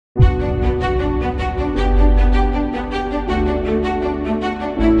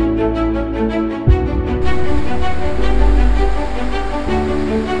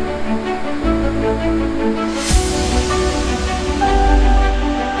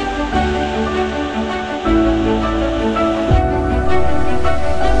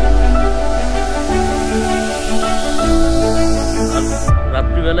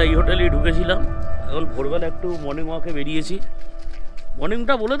ঢুকেছিলাম, এখন ভোরবেলা একটু মর্নিং ওয়াকে বেরিয়েছি।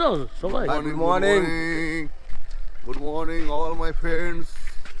 মর্নিংটা বলে দাও সবাই। Good morning, good morning all my friends.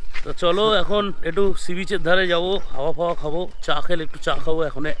 তো চলো এখন একটু সি বিচের ধারে যাবো, হাওয়া ফাওয়া খাবো, চা খেলে একটু চা খাবো।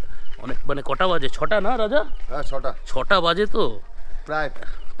 এখন অনেক মানে কটা বাজে? 6টা না রাজা? হ্যাঁ 6টা বাজে তো,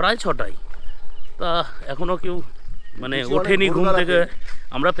 প্রায় 6টাই। তা এখনও কেউ মানে ওঠেনি ঘুম থেকে।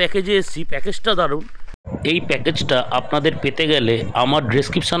 আমরা প্যাকেজে এসেছি, প্যাকেজটা দারুণ। এই প্যাকেজটা আপনাদের পেতে গেলে আমার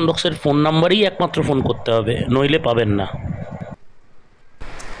ডেসক্রিপশান বক্সের ফোন নাম্বারেই একমাত্র ফোন করতে হবে, নইলে পাবেন না।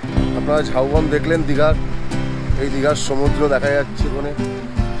 আপনারা ঝাউবন দেখলেন দীঘার, এই দীঘার সমুদ্র দেখা যাচ্ছে ওখানে,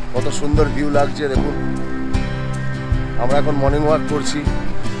 কত সুন্দর ভিউ লাগছে দেখুন। আমরা এখন মর্নিং ওয়াক করছি,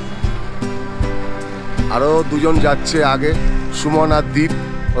 আরও দুজন যাচ্ছে আগে, সুমন আর দীপ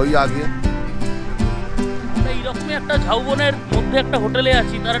ওই আগে। এইরকমই একটা ঝাউবনের মধ্যে একটা হোটেলে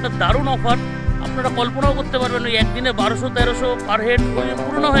আছি, তার একটা দারুণ অফার, আপনারা কল্পনাও করতে পারবেন। ওই একদিনে 1200-1300 পার হেড,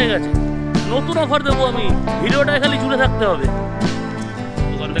 পুরনো হয়ে গেছে। নতুন অফার দেবো আমি, ভিডিওটায় খালি জুড়ে থাকতে হবে।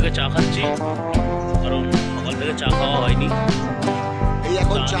 দোকান থেকে চা খাচ্ছি, কারণ সকাল থেকে চা খাওয়া হয়নি। এই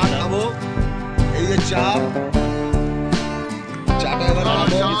এখন চা খাবো, এই যে চাটা এবার আর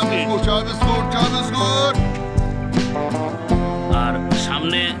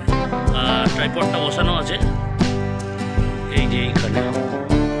সামনে ট্রাইপডটা বসানো আছে, এই যে এইখানে।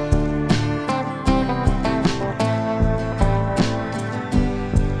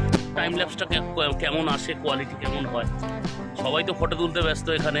 টাইম ল্যাপসটা কেমন আসে, কোয়ালিটি কেমন হয়, সবাই তো ফটো তুলতে ব্যস্ত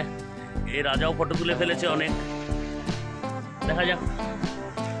এখানে। এই রাজাও ফটো তুলে ফেলেছে অনেক, দেখা যাক।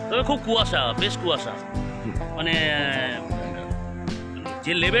 তবে খুব কুয়াশা, বেশ কুয়াশা, মানে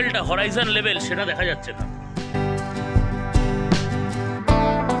যে লেভেলটা, হরাইজন লেভেল, সেটা দেখা যাচ্ছে না।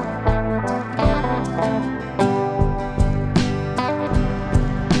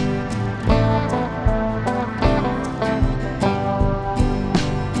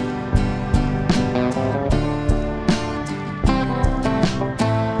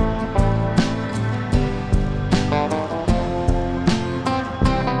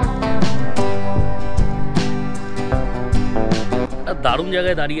 দারুণ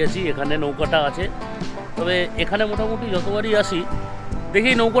জায়গায় দাঁড়িয়ে আছি, এখানে নৌকাটা আছে। তবে এখানে মোটামুটি যতবারই আসি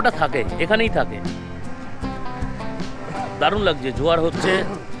দেখি নৌকাটা থাকে, এখানেই থাকে। দারুণ লাগছে, জোয়ার হচ্ছে,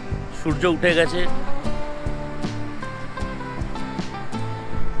 সূর্য উঠে গেছে,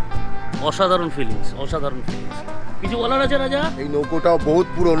 অসাধারণ ফিলিংস, অসাধারণ ফিলিংস। কিছু বলার আছে রাজা? এই নৌকোটাও বহুত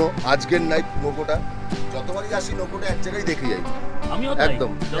পুরনো, আজকের নাই নৌকোটা। যতবারই আসি নৌকোটা এক জায়গায় দেখে যাই। আমিও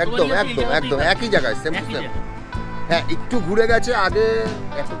একদম একদম একদম একদম একই জায়গায়, সেম টু সেম। হ্যাঁ একটু ঘুরে গেছে, আগে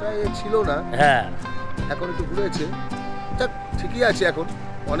এতটা ছিল না, হ্যাঁ এখন একটু ঘুরেছে, ঠিকই আছে, এখন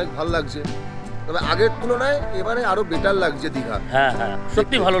অনেক ভালো লাগছে। তবে আগের তুলনায় এবারে আরো বেটার লাগছে দীঘা। হ্যাঁ হ্যাঁ,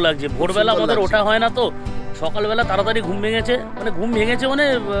 সত্যি ভালো লাগছে। ভোরবেলা আমাদের ওঠা হয় না তো, সকালবেলা তাড়াতাড়ি ঘুম ভেঙেছে, মানে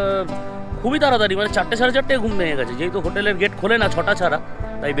খুবই তাড়াতাড়ি, মানে 4টে সাড়ে 4টে ঘুম ভেঙে গেছে। যেহেতু হোটেলের গেট খোলে না 6টা ছাড়া,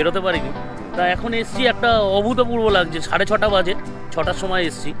 তাই বেরোতে পারিনি। তা এখন এসছি, একটা অভূতপূর্ব লাগছে। 6:30 বাজে, 6টার সময়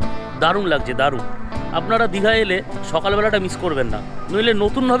এসছি, দারুণ লাগছে, দারুণ। আপনারা দীঘা এলে সকালবেলাটা মিস করবেন না, নইলে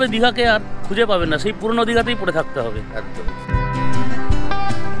নতুনভাবে দীঘাকে আর খুঁজে পাবেন না, সেই পুরনো দীঘাতেই পড়ে থাকতে হবে। একদম।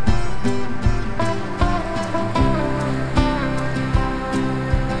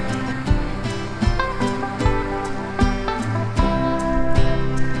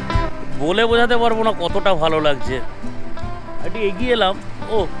 বলে বোঝাতে পারবো না কতটা ভালো লাগছে। একটু এগিয়ে এলাম,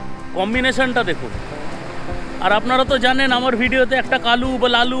 ও কম্বিনেশনটা দেখুন। আর আপনারা তো জানেন আমার ভিডিওতে একটা কালু বা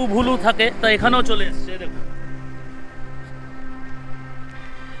লালু ভুলু থাকে, তা এখানেও চলে এসছে দেখুন।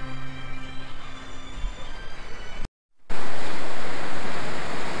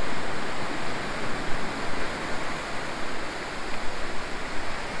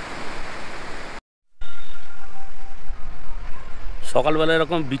 সকালবেলা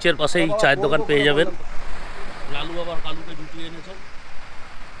এরকম বিচের পাশেই চায়ের দোকান পেয়ে যাবেন। লালু আবার কালুকে ঢুকিয়ে এনেছেন,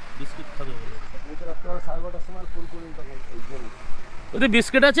 বিস্কিট খাবে বলে। ওদের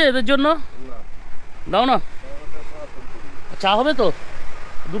বিস্কিট আছে এদের জন্য, দাও না। চা হবে তো?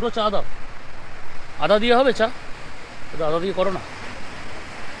 2টো চা দাও। আদা দিয়ে হবে চা? এটা আদা দিয়ে করো না,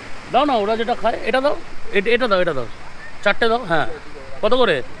 দাও না, ওরা যেটা খায় এটা দাও, এটা দাও, এটা দাও, 4টে দাও। হ্যাঁ কত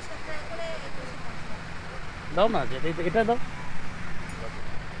করে দাও না, এটা দাও,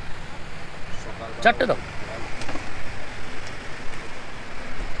 4টে দাও।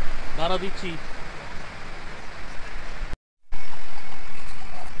 দাঁড়া দিচ্ছি।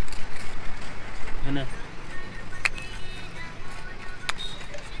 হ্যাঁ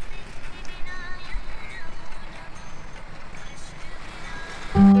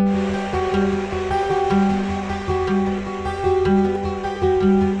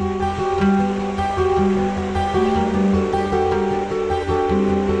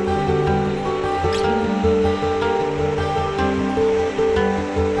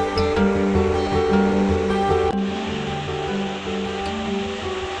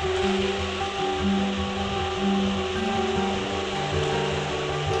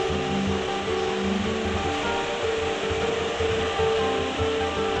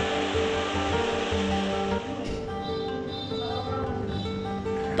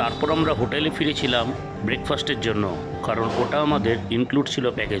তারপর আমরা হোটেলে ফিরেছিলাম ব্রেকফাস্টের জন্য, কারণ ওটা আমাদের ইনক্লুড ছিল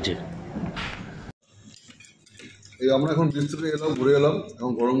প্যাকেজে। এই আমরা এখন বিচ থেকে এলাম, ঘুরে এলাম,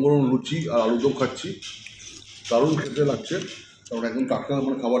 এখন গরম গরম লুচি আর আলুদম খাচ্ছি, দারুণ খেতে লাগছে, কারণ একদম টাটকা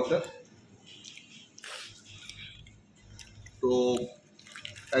মানে খাবারটা। তো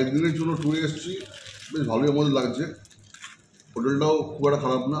একদিনের জন্য ট্যুরে এসেছি, বেশ ভালোই আমাদের লাগছে। হোটেলটাও খুব একটা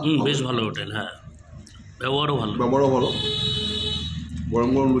খারাপ না, বেশ ভালো হোটেল, হ্যাঁ, ব্যবহারও ভালো।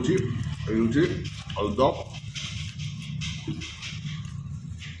 গরম গরম লুচি, এই লুচি আলুদম।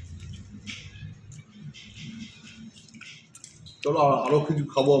 চলো আরও কিছু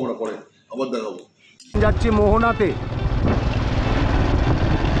খাবো আমরা, পরে আবার দেখাবো। যাচ্ছি মোহনাতে,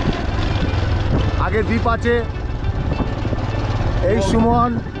 আগে দ্বীপ আছে, এই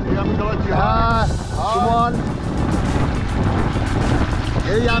সুমন, আমি চালাচ্ছি। হ্যাঁ সুমন,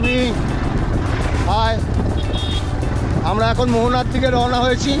 এই আমি, হাই। আমরা এখন মোহনার দিকে রওনা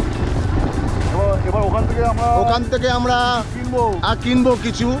হয়েছি। এবার ওখান থেকে আমরা কিনবো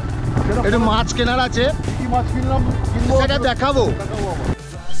কিছু, একটু মাছ কেনার আছে, কি মাছ কিনলাম সেটা দেখাবো।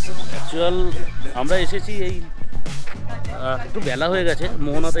 অ্যাকচুয়াল আমরা এসেছি এই একটু বেলা হয়ে গেছে,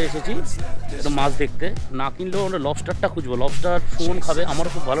 মোহনাতে এসেছি একটু মাছ দেখতে। না কিনলেও আমরা লবস্টারটা খুঁজবো। লবস্টার সুমন খাবে, আমারও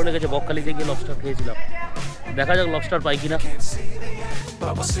খুব ভালো লেগেছে, বকখালিতে গিয়ে লবস্টার খেয়েছিলাম। দেখা যাক লবস্টার পাই কিনা।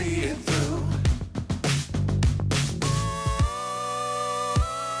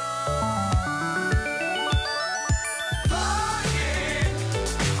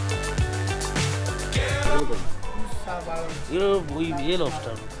 ওই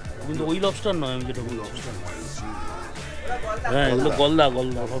লবস্টার, কিন্তু ওই লবস্টার নয়, আমি যেটা বলছি। হ্যাঁ, এগুলো গলদা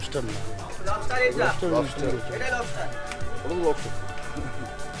লবস্টার না,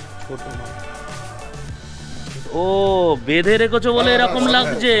 ছোট মাছ। ও বেঁধে রেখেছো বলে এরকম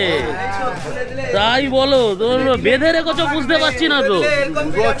লাগছে, তাই বলো? বেঁধে রেখেছো বুঝতে পারছি না তো,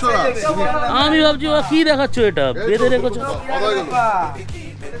 আমি ভাবছি কি দেখাচ্ছ, এটা বেঁধে রেখেছো।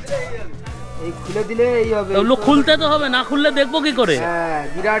 এই খুলে দিলে এই হবে, ওগুলো খুলতে তো হবে, না খুললে দেখবো কি করে? হ্যাঁ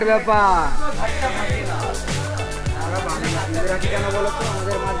বিরাট ব্যাপার। কেন বলো তো,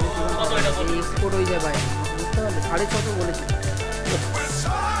 আমাদের মাছ এক্সপোর্ট হয়ে যায় বাইরে, বুঝতে পারলে? 650 বলেছি।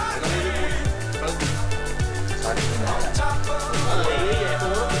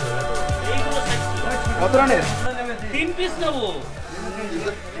 কত রানের? 3 পিস নেবো।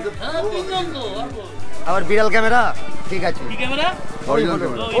 আবার বিড়াল ক্যামেরা, ঠিক আছে। কি ক্যামেরা?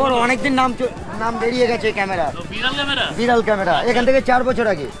 ওর অনেকদিন নাম বেরিয়ে গেছে ক্যামেরা, বিড়াল ক্যামেরা। বিড়াল ক্যামেরা, এখান থেকে 4 বছর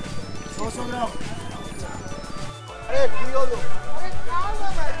আগে।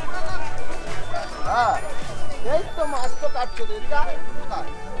 এই তো মাছ তো কাটছো,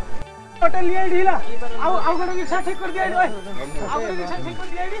 होटल लिए ढीला आओ आओ करो रिक्शा ठीक कर दिया ओए आओ रिक्शा ठीक कर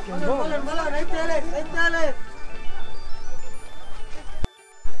दिया बोला नहीं चले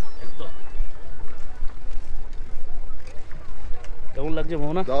কেমন লাগছে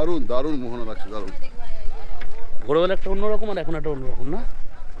মোহনা? দারুণ দারুণ মোহনা লাগছে, দারুণ। ভোরবেলা একটা অন্যরকম আর এখন একটা অন্যরকম, না?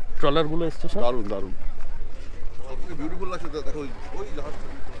 ট্রলারগুলো এসছে সব দারুণ দারুণ, বিউটিফুল লাগছে। দেখো ওই জাহাজটা,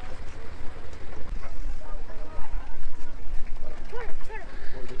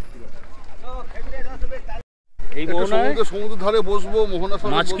 এই মোহনায় সমুদ্রের ধারে বসবো, মোহনার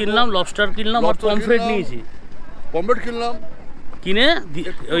সাথে মাছ কিনলাম, লবস্টার কিনলাম আর পমফ্রেট নিয়েছি। পমফ্রেট কিনলাম, কিনে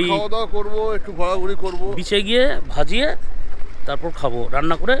ওই খাওয়া দাওয়া করবো, একটু ঘোরাঘুরি করবো, বিচে গিয়ে ভাজিয়ে তারপর খাবো,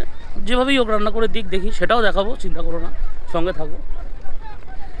 রান্না করে যেভাবেই হোক রান্না করে দেখি, সেটাও দেখাবো, চিন্তা করো না, সঙ্গে থাকবো,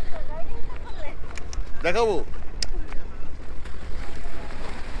 দেখাবো।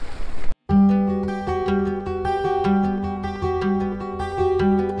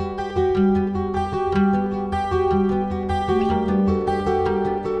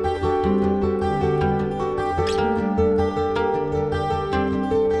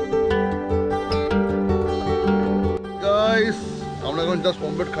 আমরা এখন জাস্ট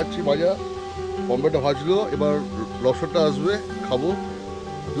পমফ্রেট খাচ্ছি, ভাজা পমফ্রেটটা ভাজলো, এবার লবস্টারটা আসবে, খাবো।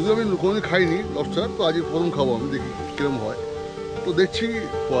 যদিও আমি কোনোদিন খাইনি লবস্টার, তো আজকে প্রথম খাবো, আমি দেখি কিরকম হয়। তো দেখছি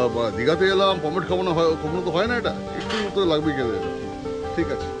দীঘাতে এলাম, পমফ্রেট খাবো না, হয় কখনো তো হয় না, এটা একটু তো লাগবেই খেতে। ঠিক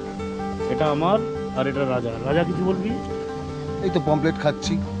আছে, এটা আমার আর এটা রাজা। রাজা কিছু বলবি? এই তো পমফ্রেট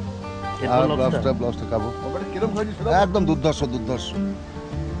খাচ্ছি আর লবস্টার খাবো। কিরকম খাচ্ছি সেটা একদম দুর্ধর্ষ দুর্ধর্ষ।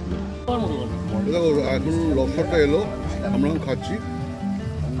 দেখো এখন লবস্টারটা এলো, আমরা এখন খাচ্ছি,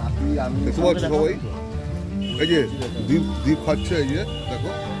 দেখতে পাচ্ছি সবাই। এই যে দ্বীপ খাচ্ছে, এই যে দেখো,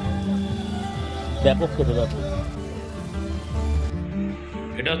 ব্যাপক খেতে ব্যাপক।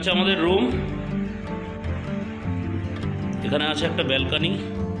 এটা হচ্ছে আমাদের রুম, এখানে আছে একটা ব্যালকনি,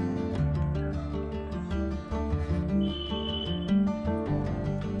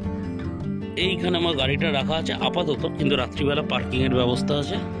 এইখানে আমার গাড়িটা রাখা আছে আপাতত, কিন্তু রাত্রিবেলা পার্কিংয়ের ব্যবস্থা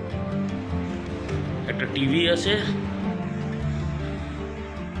আছে, একটা টিভি আছে।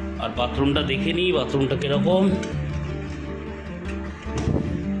 আর বাথরুমটা দেখে নিই, বাথরুমটা কিরকম।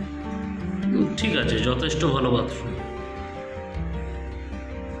 ঠিক আছে, যথেষ্ট ভালো বাথরুম।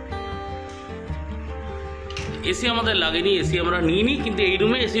 এসি আমাদের লাগেনি, এসি আমরা নিইনি, কিন্তু এই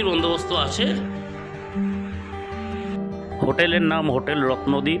রুমে এসির বন্দোবস্ত আছে। হোটেলের নাম হোটেল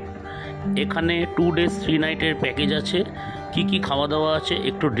রত্নদ্বীপ। এখানে 2 days 3 nights প্যাকেজ আছে। কি কি খাওয়া দাওয়া আছে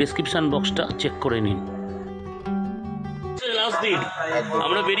একটু ডেসক্রিপশন বক্সটা চেক করে নিন। লাস্ট দিন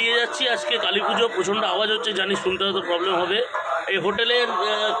আমরা বেরিয়ে যাচ্ছি, আজকে কালী পুজো, প্রচণ্ড আওয়াজ হচ্ছে জানি, শুনতে হয়তো প্রবলেম হবে। এই হোটেলের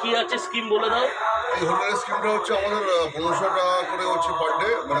কি আছে স্কিম বলে দাও। এই হোটেলের স্কিমটা হচ্ছে আমাদের 1500 টাকা করে হচ্ছে পার ডে,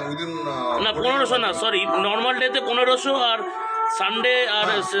 মানে উইদিন না 1500 না, সরি, নর্মাল ডেতে 1500 আর সানডে আর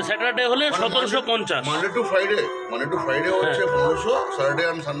স্যাটারডে হলে 1750। মানডে টু ফ্রাইডে হচ্ছে 1500, স্যাটারডে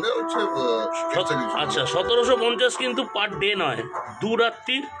আর সানডে হচ্ছে আচ্ছা 1750, কিন্তু পার ডে নয়, 2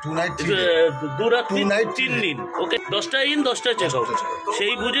 রাত্রি 3 দিন। ওকে, 10টায় ইন 10টায় চেক আউট,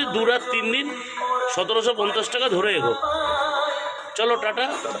 সেই বুঝে 2 রাত 3 দিন 1750 টাকা ধরে এগো। চলো টাটা,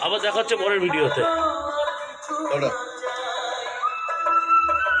 আবার দেখা হচ্ছে পরের ভিডিওতে। টাটা।